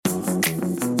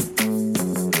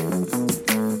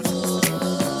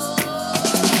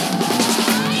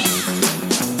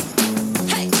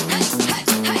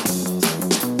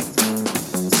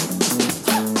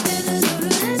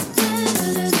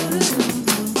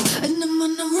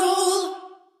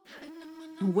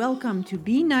and welcome to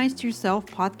Be Nice to Yourself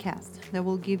podcast that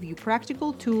will give you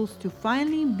practical tools to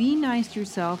finally be nice to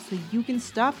yourself so you can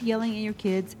stop yelling at your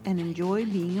kids and enjoy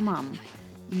being a mom.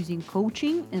 Using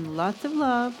coaching and lots of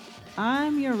love,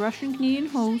 I'm your Russian Canadian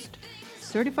host,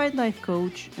 certified life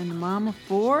coach, and the mom of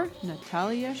four,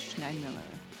 Natalia Schneidmiller.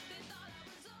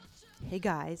 Hey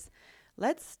guys,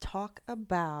 let's talk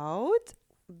about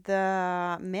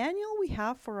the manual we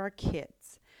have for our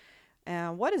kids.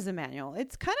 What is a manual?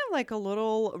 It's kind of like a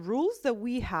little rules that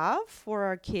we have for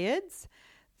our kids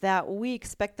that we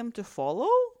expect them to follow,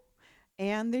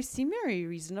 and they seem very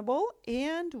reasonable,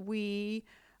 and we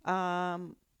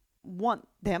want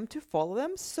them to follow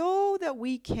them so that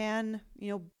we can,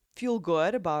 feel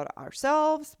good about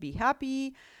ourselves, be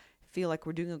happy, feel like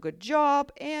we're doing a good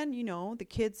job, and the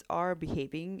kids are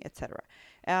behaving, etc.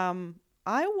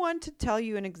 I want to tell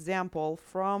you an example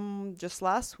from just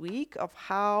last week of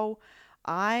how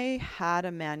I had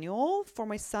a manual for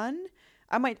my son.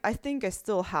 I think I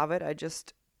still have it. I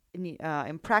just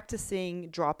am practicing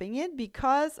dropping it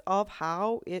because of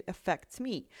how it affects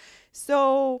me.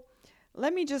 So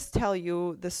let me just tell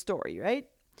you the story, right?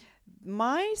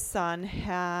 My son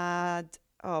had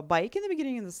a bike in the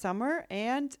beginning of the summer,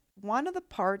 and one of the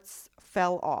parts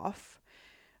fell off.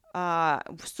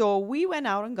 So we went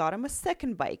out and got him a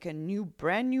second bike,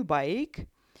 brand new bike.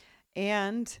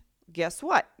 And guess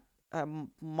what? A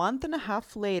month and a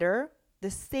half later,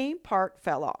 the same part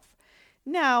fell off.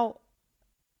 Now,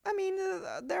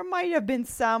 there might have been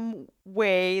some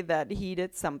way that he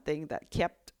did something that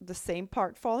kept the same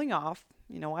part falling off.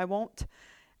 I won't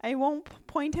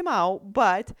point him out,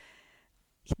 but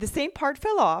the same part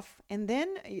fell off. And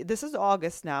then this is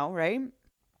August now, right?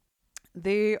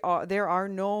 There are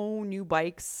no new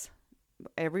bikes.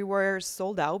 Everywhere is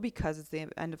sold out because it's the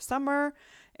end of summer.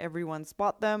 Everyone's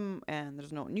bought them and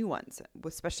there's no new ones,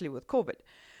 especially with COVID.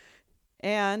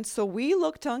 And so we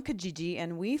looked on Kijiji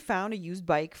and we found a used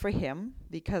bike for him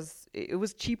because it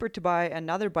was cheaper to buy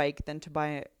another bike than to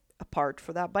buy a part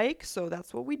for that bike. So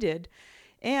that's what we did.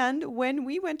 And when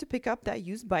we went to pick up that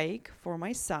used bike for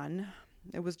my son,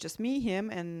 it was just me, him,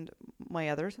 and my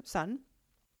other son.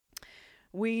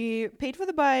 We paid for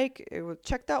the bike, it was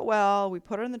checked out well, we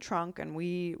put it in the trunk, and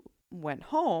we went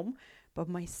home. But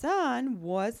my son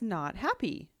was not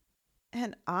happy.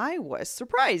 And I was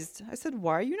surprised. I said,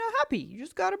 "Why are you not happy? You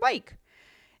just got a bike."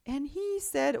 And he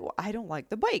said, "Well, I don't like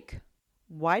the bike.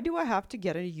 Why do I have to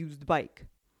get a used bike?"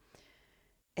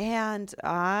 And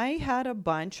I had a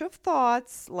bunch of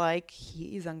thoughts like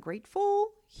he is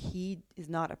ungrateful. He is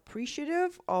not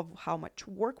appreciative of how much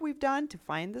work we've done to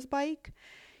find this bike.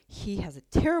 He has a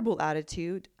terrible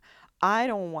attitude. I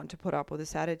don't want to put up with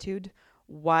this attitude.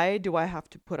 Why do I have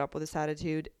to put up with this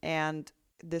attitude? And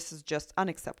this is just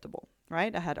unacceptable,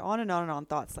 right? I had on and on and on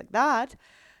thoughts like that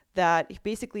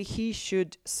basically he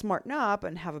should smarten up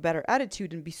and have a better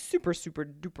attitude and be super, super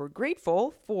duper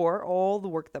grateful for all the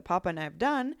work that Papa and I have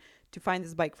done to find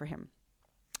this bike for him.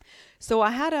 So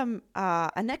I had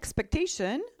an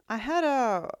expectation. I had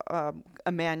a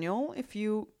manual, if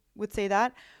you would say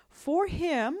that, for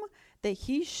him, that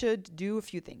he should do a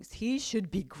few things. He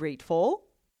should be grateful,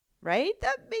 right?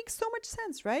 That makes so much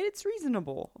sense, right? It's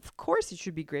reasonable. Of course he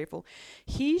should be grateful.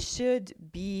 He should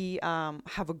be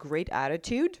have a great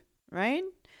attitude, right?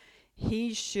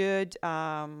 He should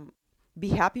be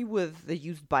happy with the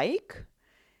used bike.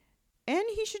 And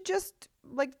he should just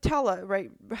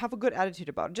have a good attitude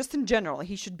about it. Just in general,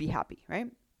 he should be happy, right?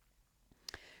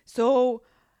 So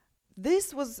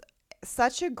this was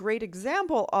such a great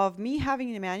example of me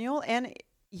having a manual, and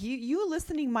you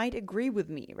listening might agree with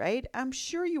me, right? I'm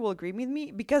sure you will agree with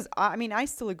me because I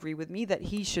still agree with me that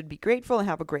he should be grateful and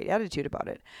have a great attitude about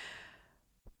it.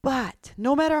 But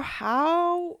no matter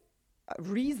how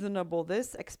reasonable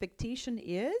this expectation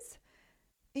is,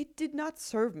 it did not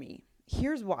serve me.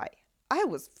 Here's why. I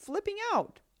was flipping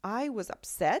out. I was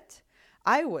upset.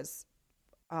 I was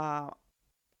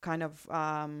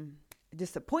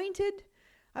disappointed.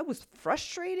 I was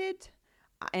frustrated,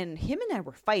 and him and I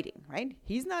were fighting, right?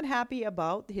 He's not happy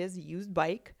about his used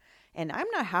bike, and I'm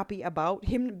not happy about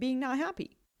him being not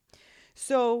happy.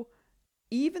 So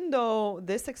even though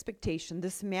this expectation,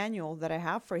 this manual that I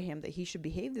have for him that he should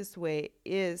behave this way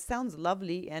sounds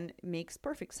lovely and makes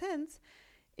perfect sense,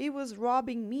 it was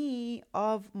robbing me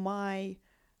of my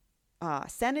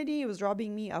sanity. It was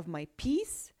robbing me of my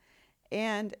peace.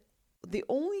 And the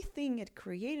only thing it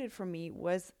created for me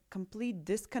was complete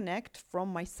disconnect from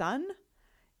my son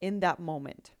in that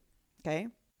moment. Okay.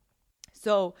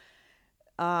 So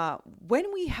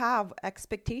when we have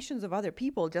expectations of other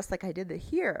people, just like I did it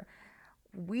here,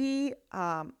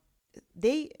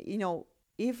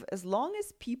 if as long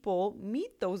as people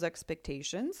meet those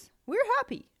expectations, we're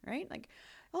happy, right? Like,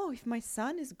 oh, if my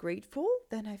son is grateful,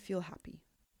 then I feel happy.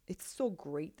 It's so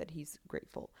great that he's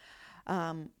grateful.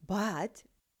 But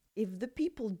if the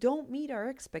people don't meet our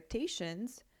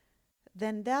expectations,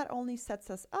 then that only sets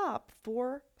us up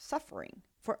for suffering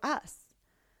for us,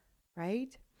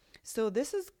 right? So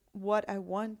this is what I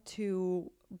want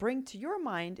to bring to your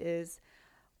mind is,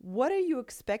 what are you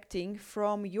expecting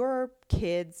from your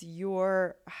kids,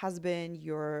 your husband,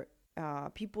 your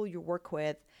people you work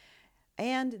with,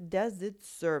 and does it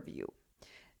serve you?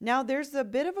 Now, there's a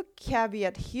bit of a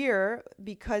caveat here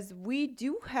because we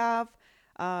do have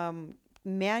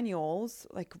manuals,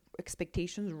 like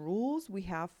expectations, rules we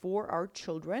have for our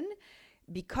children.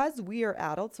 Because we are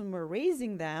adults and we're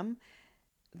raising them,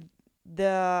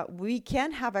 we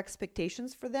can have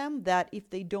expectations for them that if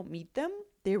they don't meet them,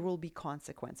 there will be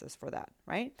consequences for that,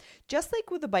 right? Just like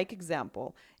with the bike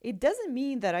example, it doesn't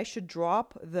mean that I should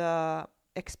drop the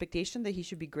expectation that he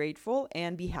should be grateful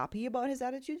and be happy about his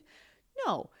attitude.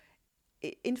 No.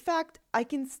 In fact,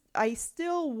 I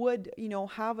still would,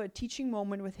 have a teaching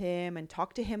moment with him and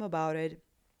talk to him about it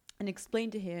and explain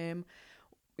to him,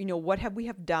 what we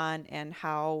have done and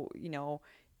how, the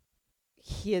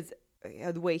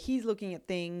way he's looking at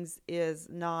things is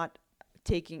not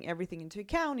taking everything into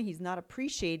account. He's not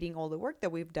appreciating all the work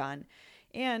that we've done.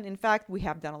 And in fact, we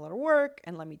have done a lot of work,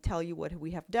 and let me tell you what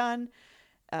we have done,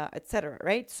 etc.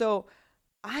 Right? So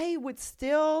I would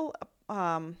still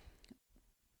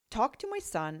talk to my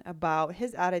son about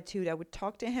his attitude. I would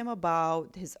talk to him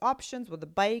about his options with the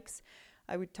bikes.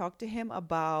 I would talk to him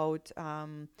about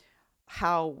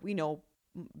how,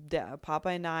 Papa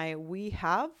and I, we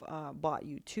have bought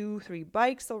you two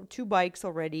bikes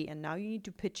already, and now you need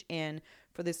to pitch in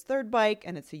for this third bike,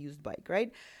 and it's a used bike,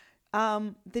 right?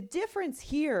 The difference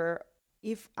here,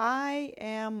 if I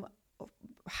am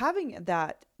having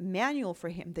that manual for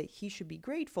him that he should be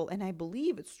grateful, and I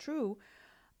believe it's true,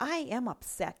 I am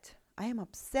upset.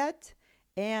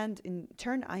 And in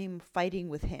turn, I am fighting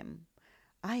with him.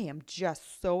 I am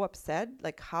just so upset.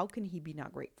 Like, how can he be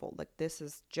not grateful? Like, this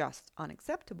is just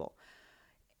unacceptable.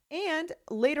 And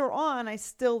later on, I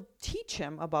still teach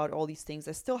him about all these things.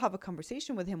 I still have a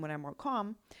conversation with him when I'm more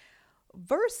calm.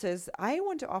 Versus, I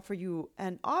want to offer you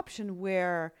an option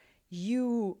where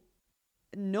you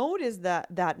notice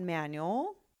that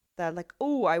manual, that like,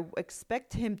 oh, I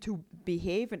expect him to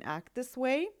behave and act this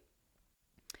way,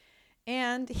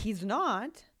 and he's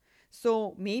not.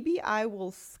 So maybe I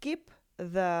will skip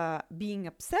the being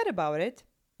upset about it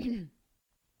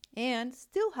and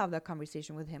still have that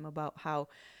conversation with him about how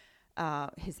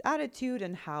his attitude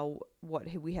and what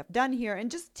we have done here,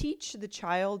 and just teach the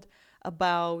child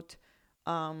about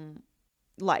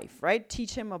life, right?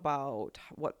 Teach him about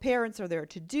what parents are there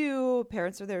to do.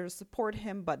 Parents are there to support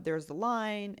him, but there's the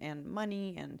line and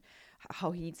money and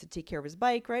how he needs to take care of his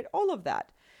bike, right? All of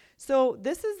that. So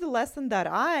this is the lesson that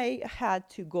I had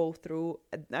to go through.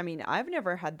 I mean, I've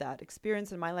never had that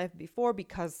experience in my life before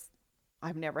because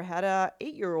I've never had a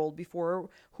 8-year-old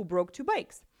before who broke 2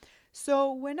 bikes.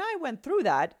 So when I went through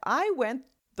that, I went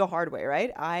the hard way,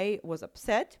 right? I was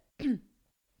upset. And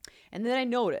then I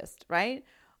noticed, right?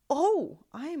 Oh,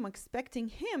 I'm expecting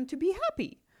him to be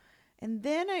happy. And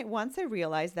then once I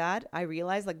realized that,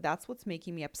 like that's what's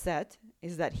making me upset,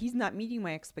 is that he's not meeting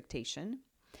my expectation.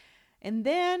 And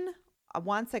then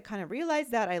once I kind of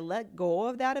realized that, I let go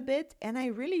of that a bit, and I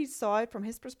really saw it from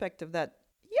his perspective that,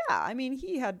 yeah, I mean,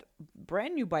 he had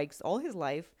brand new bikes all his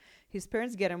life. His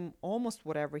parents get him almost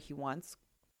whatever he wants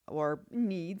or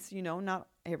needs, not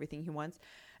everything he wants.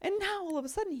 And now all of a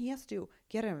sudden he has to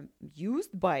get a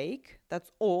used bike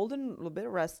that's old and a little bit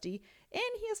rusty, and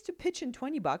he has to pitch in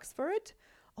 $20 for it.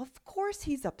 Of course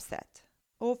he's upset.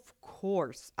 Of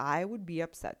course I would be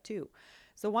upset too.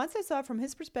 So once I saw it from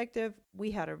his perspective,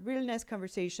 we had a really nice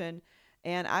conversation,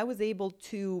 and I was able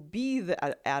to be the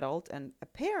adult and a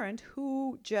parent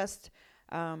who just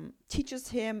teaches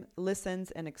him, listens,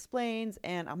 and explains,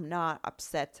 and I'm not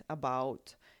upset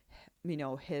about,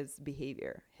 his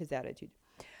behavior, his attitude.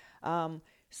 Those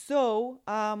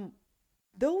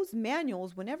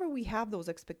manuals, whenever we have those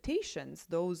expectations,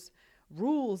 those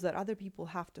rules that other people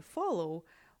have to follow,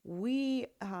 we,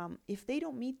 if they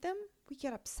don't meet them, we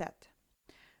get upset.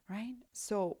 Right?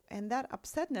 So, and that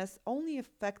upsetness only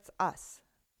affects us.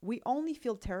 We only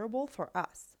feel terrible for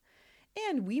us.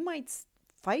 And we might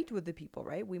fight with the people,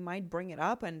 right? We might bring it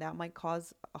up, and that might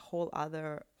cause a whole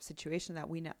other situation that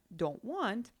we don't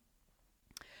want.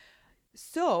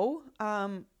 So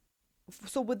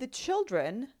with the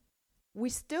children, we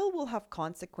still will have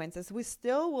consequences. We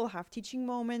still will have teaching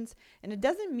moments. And it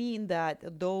doesn't mean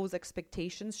that those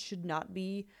expectations should not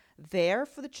be there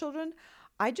for the children.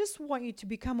 I just want you to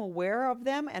become aware of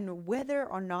them and whether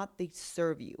or not they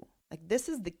serve you. Like, this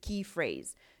is the key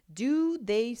phrase. Do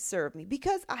they serve me?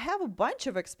 Because I have a bunch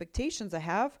of expectations I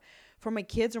have for my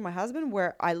kids or my husband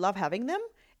where I love having them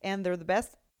and they're the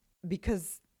best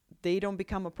because they don't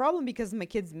become a problem because my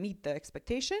kids meet the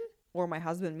expectation or my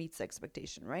husband meets the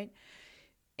expectation, right?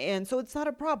 And so it's not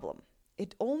a problem.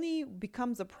 It only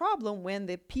becomes a problem when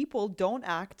the people don't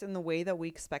act in the way that we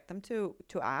expect them to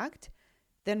act.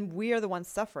 Then we are the ones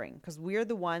suffering because we are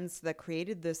the ones that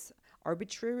created this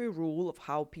arbitrary rule of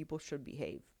how people should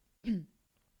behave.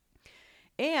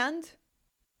 And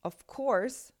of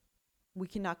course, we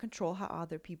cannot control how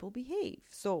other people behave.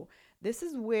 So this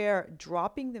is where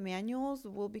dropping the manuals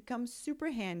will become super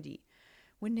handy.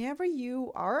 Whenever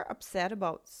you are upset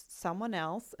about someone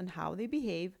else and how they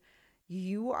behave,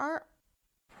 you are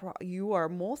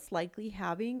most likely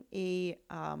having a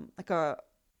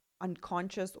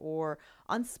unconscious or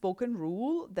unspoken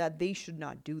rule that they should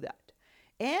not do that.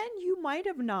 And you might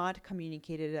have not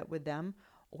communicated it with them,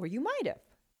 or you might have.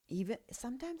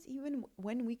 Sometimes even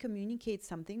when we communicate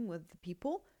something with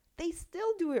people, they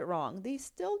still do it wrong. They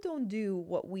still don't do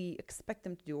what we expect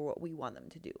them to do or what we want them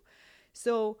to do.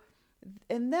 So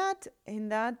in that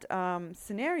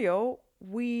scenario,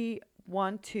 we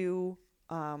want to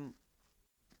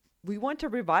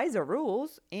revise our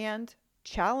rules and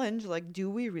challenge, like, do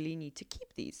we really need to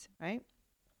keep these, right?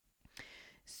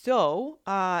 So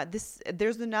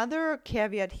there's another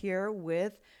caveat here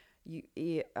with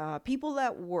people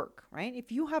at work, right?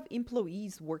 If you have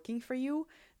employees working for you,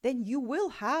 then you will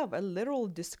have a literal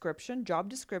job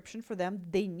description for them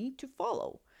they need to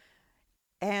follow.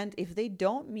 And if they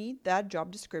don't meet that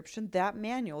job description, that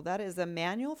is a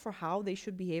manual for how they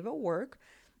should behave at work,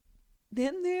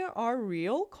 then there are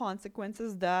real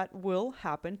consequences that will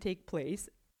take place.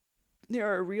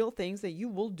 There are real things that you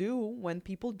will do when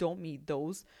people don't meet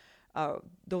those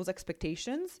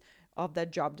expectations of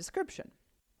that job description,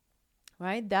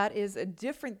 right? That is a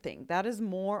different thing. That is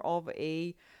more of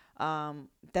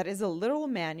that is a literal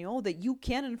manual that you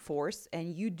can enforce,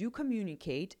 and you do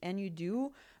communicate, and you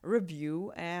do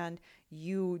review, and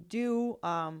you do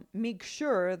make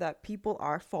sure that people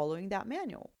are following that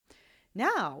manual.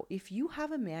 Now, if you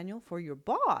have a manual for your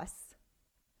boss,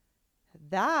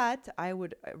 that I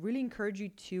would really encourage you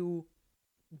to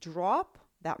drop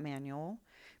that manual,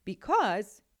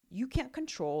 because you can't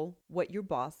control what your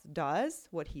boss does,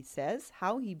 what he says,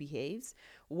 how he behaves,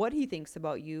 what he thinks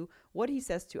about you, what he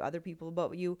says to other people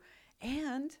about you.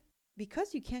 And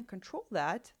because you can't control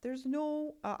that, there's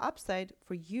no upside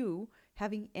for you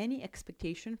having any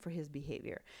expectation for his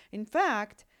behavior. In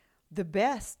fact, the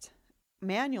best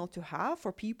manual to have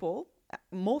for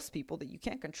most people that you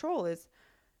can't control, is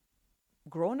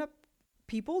grown-up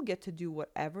people get to do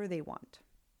whatever they want,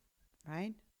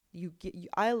 right?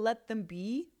 I let them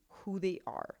be who they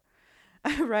are,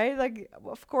 right? Like,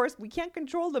 of course, we can't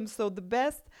control them. So the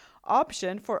best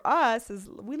option for us is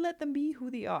we let them be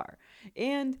who they are.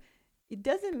 And it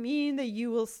doesn't mean that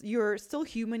you're still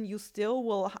human. You still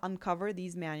will uncover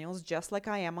these manuals, just like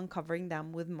I am uncovering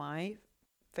them with my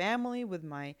family, with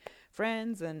my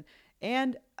friends,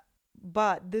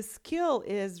 but the skill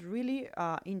is really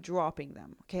in dropping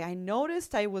them. Okay, I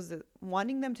noticed I was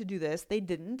wanting them to do this. They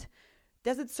didn't.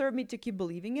 Does it serve me to keep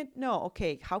believing it? No.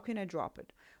 Okay, how can I drop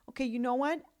it? Okay, you know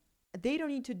what? They don't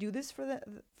need to do this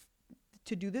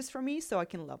for me, so I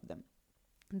can love them.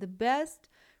 The best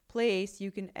place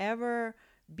you can ever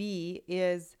be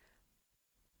is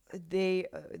the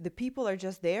people are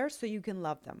just there so you can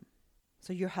love them.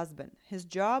 So your husband, his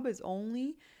job is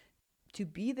only to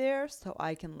be there so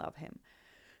I can love him.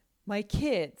 My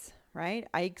kids, right?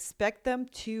 I expect them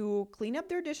to clean up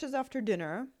their dishes after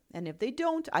dinner. And if they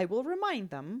don't, I will remind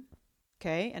them.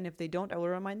 Okay. And if they don't, I will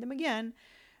remind them again.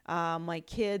 My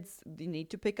kids, they need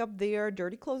to pick up their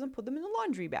dirty clothes and put them in the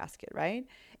laundry basket, right?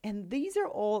 And these are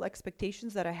all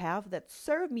expectations that I have that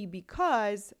serve me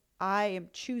because I am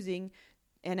choosing,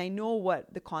 and I know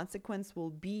what the consequence will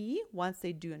be once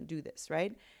they do this,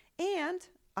 right? And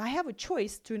I have a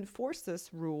choice to enforce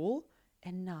this rule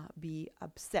and not be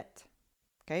upset,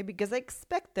 okay? Because I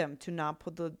expect them to not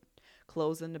put the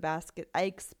clothes in the basket. I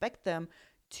expect them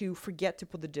to forget to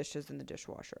put the dishes in the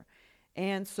dishwasher.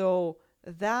 And so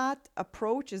that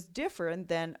approach is different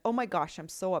than, oh my gosh, I'm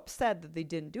so upset that they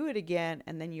didn't do it again.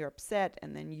 And then you're upset,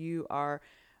 and then you are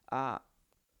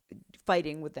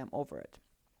fighting with them over it.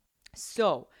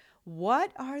 So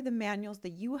what are the manuals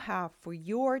that you have for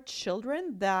your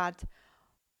children that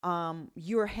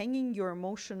you're hanging your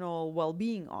emotional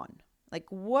well-being on. Like,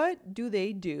 what do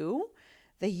they do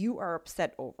that you are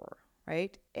upset over,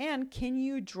 right? And can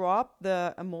you drop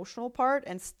the emotional part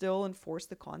and still enforce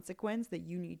the consequence that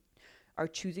you are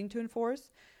choosing to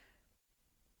enforce,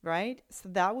 right? So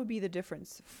that would be the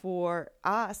difference for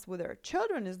us with our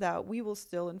children, is that we will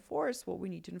still enforce what we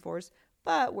need to enforce,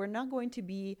 but we're not going to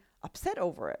be upset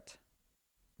over it.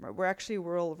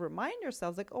 We'll remind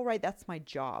ourselves like, oh, right, that's my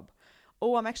job.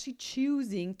 Oh, I'm actually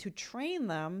choosing to train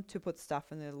them to put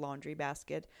stuff in the laundry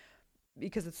basket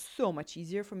because it's so much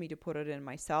easier for me to put it in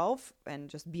myself and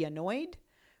just be annoyed.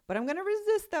 But I'm going to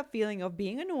resist that feeling of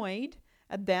being annoyed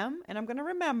at them. And I'm going to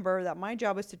remember that my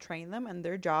job is to train them and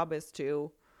their job is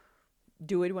to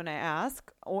do it when I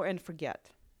ask and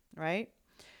forget, right?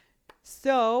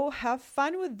 So have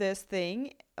fun with this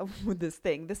thing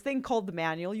called the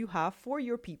manual you have for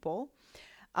your people.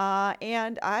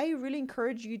 And I really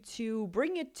encourage you to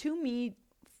bring it to me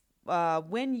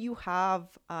when you have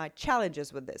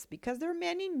challenges with this, because there are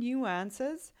many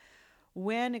nuances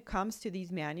when it comes to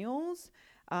these manuals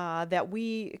that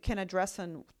we can address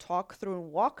and talk through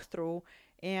and walk through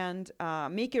and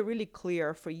make it really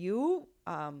clear for you.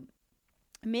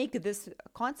 Make this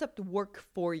concept work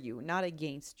for you, not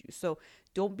against you. So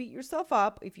don't beat yourself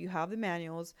up if you have the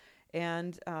manuals,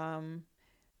 and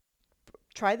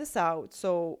try this out.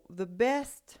 So the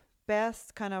best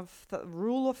kind of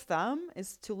rule of thumb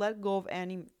is to let go of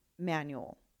any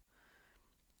manual.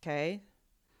 Okay?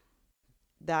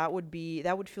 That would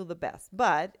feel the best.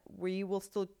 But we will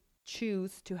still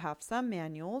choose to have some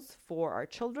manuals for our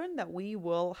children that we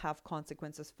will have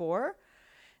consequences for.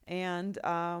 And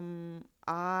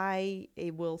I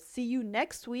will see you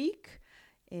next week.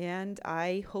 And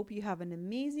I hope you have an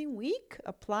amazing week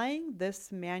applying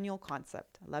this manual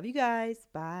concept. I love you guys.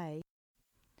 Bye.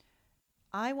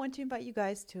 I want to invite you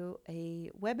guys to a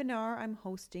webinar I'm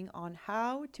hosting on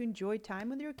how to enjoy time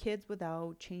with your kids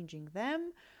without changing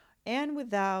them and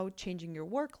without changing your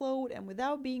workload and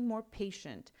without being more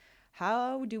patient.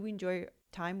 How do we enjoy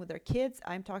time with our kids?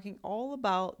 I'm talking all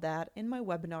about that in my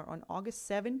webinar on August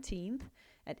 17th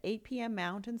at 8 p.m.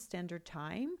 Mountain Standard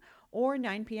Time or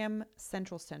 9 p.m.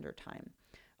 Central Standard Time.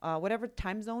 Whatever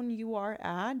time zone you are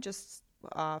at, just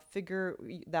figure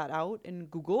that out in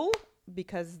Google,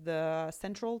 because the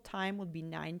central time would be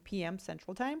 9 p.m.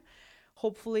 Central Time.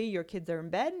 Hopefully your kids are in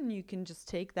bed and you can just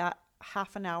take that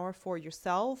half an hour for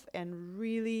yourself and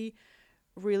really,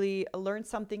 really learn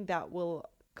something that will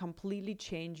completely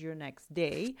change your next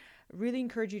day. Really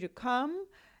encourage you to come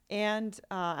and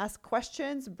ask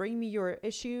questions. Bring me your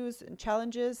issues and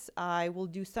challenges. I will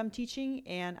do some teaching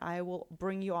and I will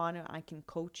bring you on and I can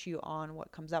coach you on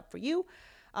what comes up for you.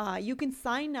 You can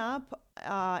sign up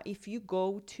if you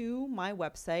go to my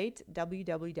website,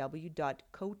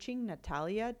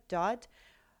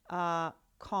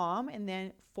 www.coachingnatalia.com, and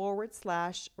then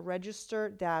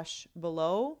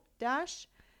 /register-below-.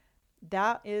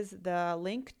 That is the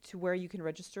link to where you can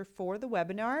register for the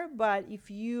webinar. But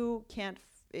if you can't,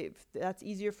 if that's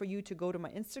easier for you to go to my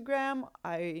Instagram,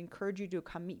 I encourage you to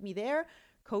come meet me there,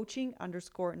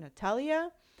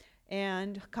 coaching_Natalia,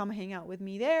 and come hang out with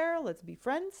me there. Let's be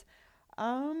friends.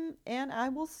 And I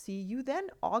will see you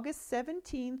then, August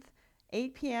 17th,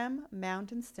 8 p.m.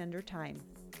 Mountain Standard Time.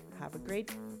 Have a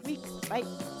great week. Bye.